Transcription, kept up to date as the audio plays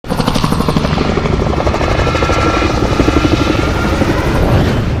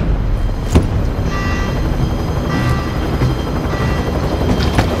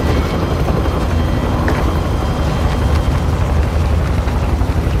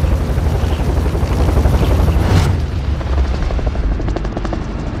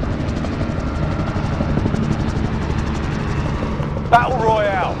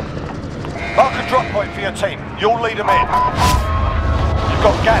your team. You'll lead them in. You've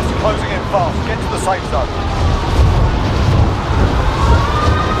got gas closing in fast. Get to the safe zone.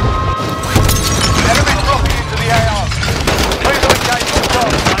 Enemy dropping into the AR. Clear the gate from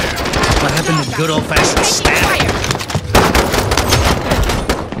top. What happened to good old-fashioned stabbing?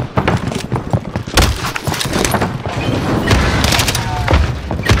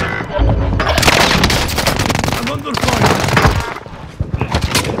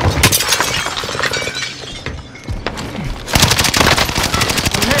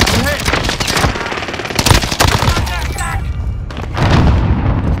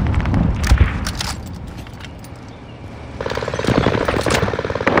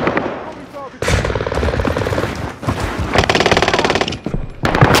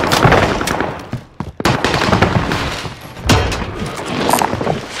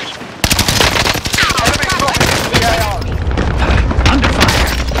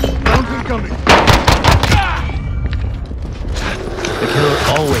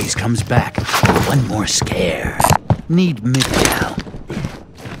 Comes back. One more scare. Need mid-cal.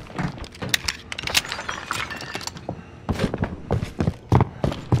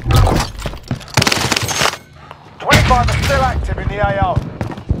 $25 are still active in the AO.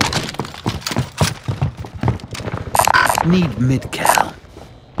 Need mid-cal.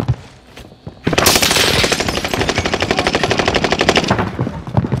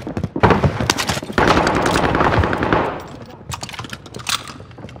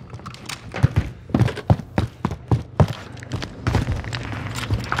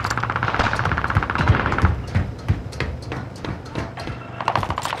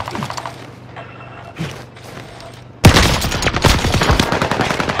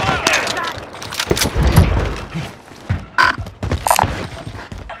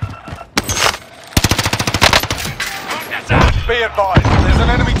 Be advised, there's an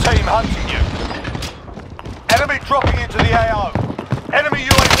enemy team hunting you. Enemy dropping into the AO. Enemy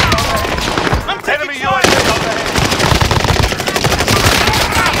UAV overhead. Enemy UAV overhead.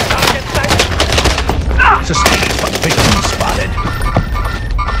 Suspected victim spotted.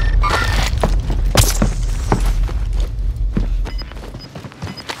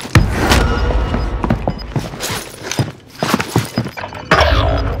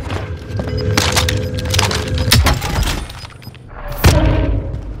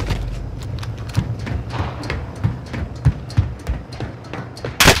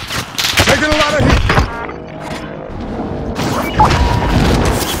 Taking a lot of heat.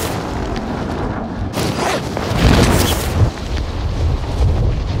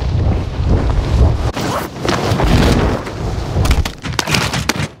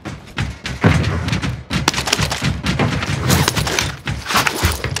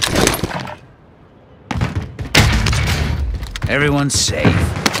 Everyone's safe.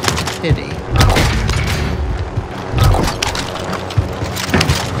 Pity.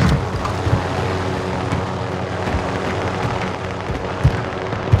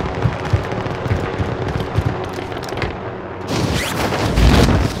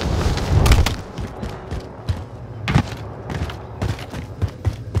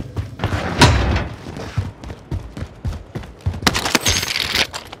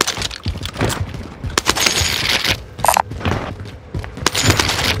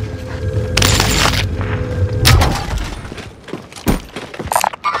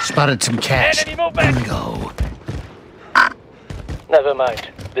 Spotted some cash. Bingo. Never mind.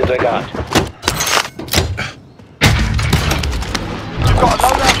 Disregard. You've got a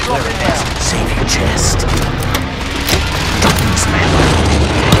loadout drop in there. Save your chest.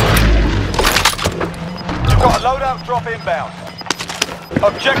 You've got a loadout drop inbound.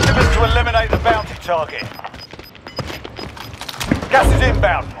 Objective is to eliminate the bounty target. Gas is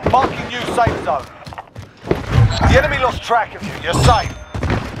inbound. Marking new safe zone. The enemy lost track of you. You're safe.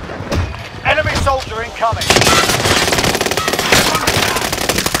 Enemy soldier incoming.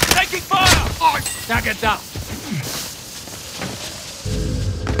 Taking fire! Oh, target down.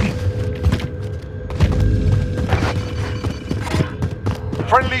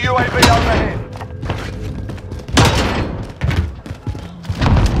 Friendly UAV overhead.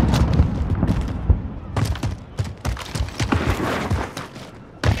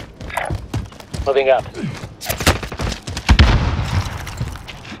 Moving up.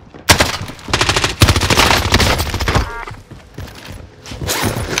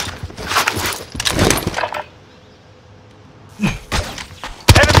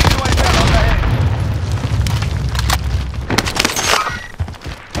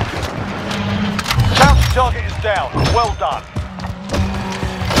 Target is down. Well done.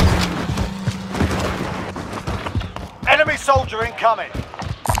 Enemy soldier incoming.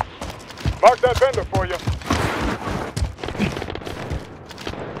 Mark that vendor for you.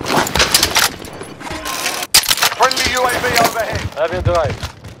 Friendly UAV overhead. Have your drive.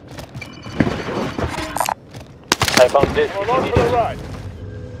 I found this. Along for the ride.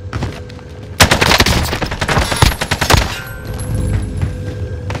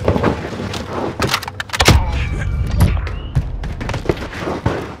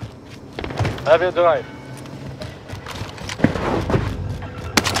 Have your drive.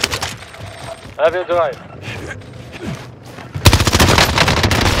 Have your drive.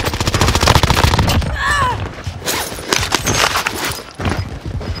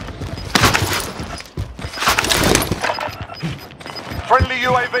 Friendly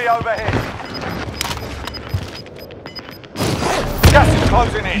UAV overhead. Gas is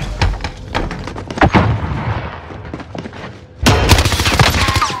closing in.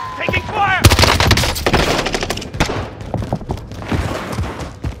 Taking fire!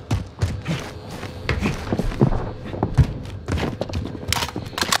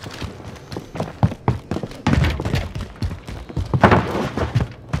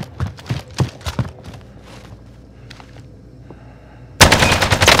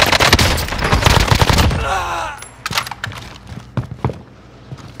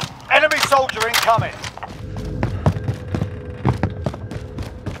 Enemy soldier incoming.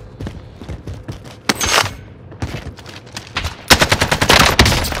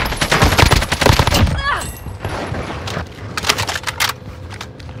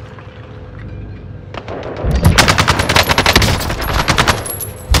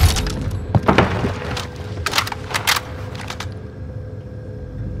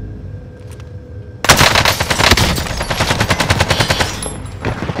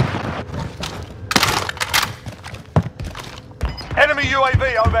 Enemy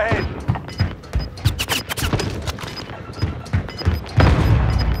UAV overhead.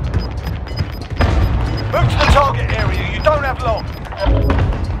 Move to the target area, you don't have long.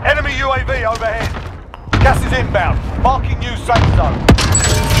 Enemy UAV overhead. Gas is inbound, marking new safe zone.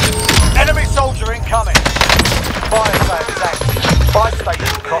 Enemy soldier incoming. Fire sale is active. Fire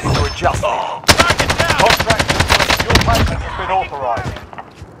station costs are adjusted. Contract complete, your payment has been authorised.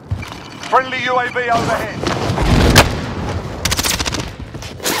 Friendly UAV overhead.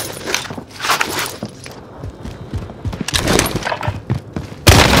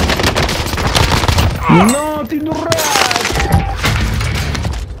 Not in red!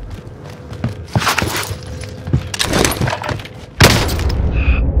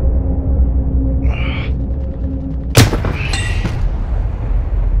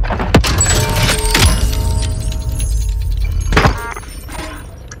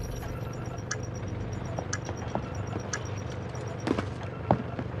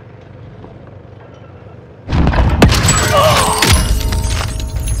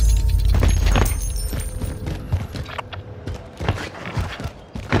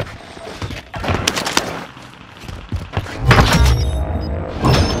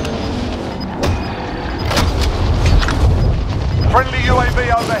 Friendly UAV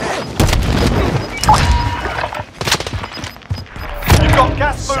overhead. You've got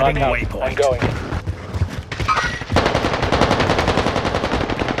gas moving in. I'm going.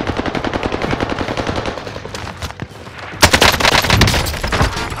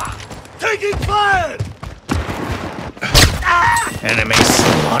 Taking fire! Enemy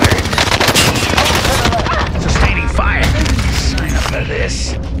slaughtered. Sustaining fire. Sign up for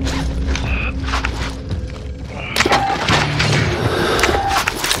this.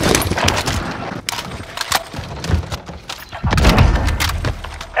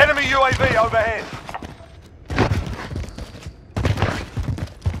 Enemy UAV overhead.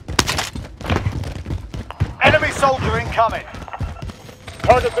 Enemy soldier incoming.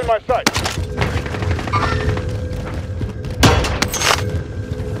 Target's in my sight.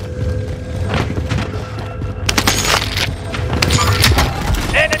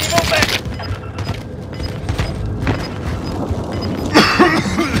 Enemy movement!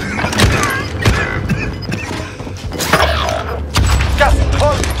 Gas is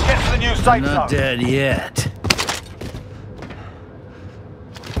closing. Get to the new safe Not zone. dead yet.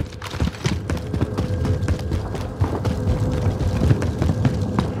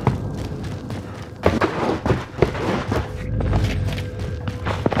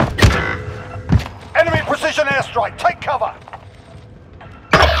 Enemy precision airstrike. Take cover.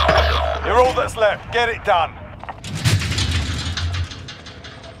 You're all that's left. Get it done.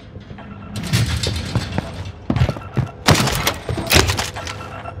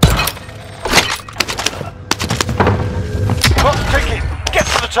 Clock ticking. Get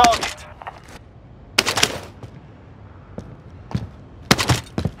to the target.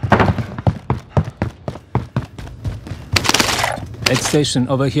 Aid station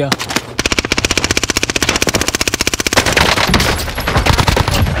over here.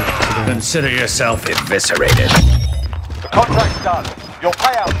 Consider yourself eviscerated. The contract's done. Your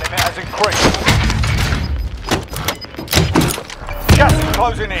payout limit has increased. Gas is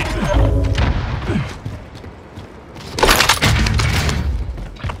closing in.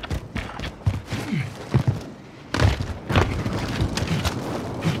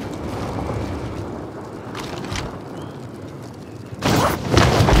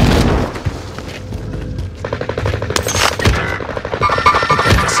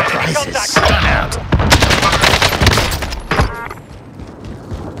 Stun out.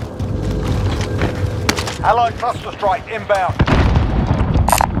 Allied cluster strike inbound.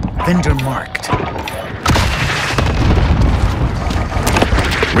 Vendor marked.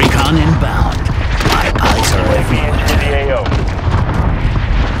 Recon inbound. My eyes are everywhere. To the AO.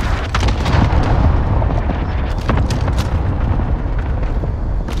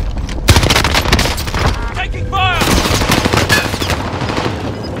 Taking fire!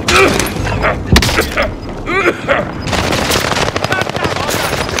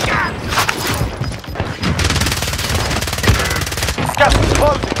 Gas is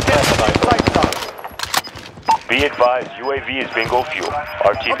closing. Get to the safe zone. Be advised, UAV is bingo fuel.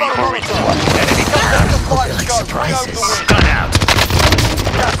 RTB for resupply. Enemy contact. Surprises. Stun out.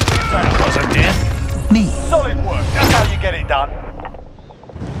 Gas is inbound. Cause of death? Me. Solid work. That's how you get it done.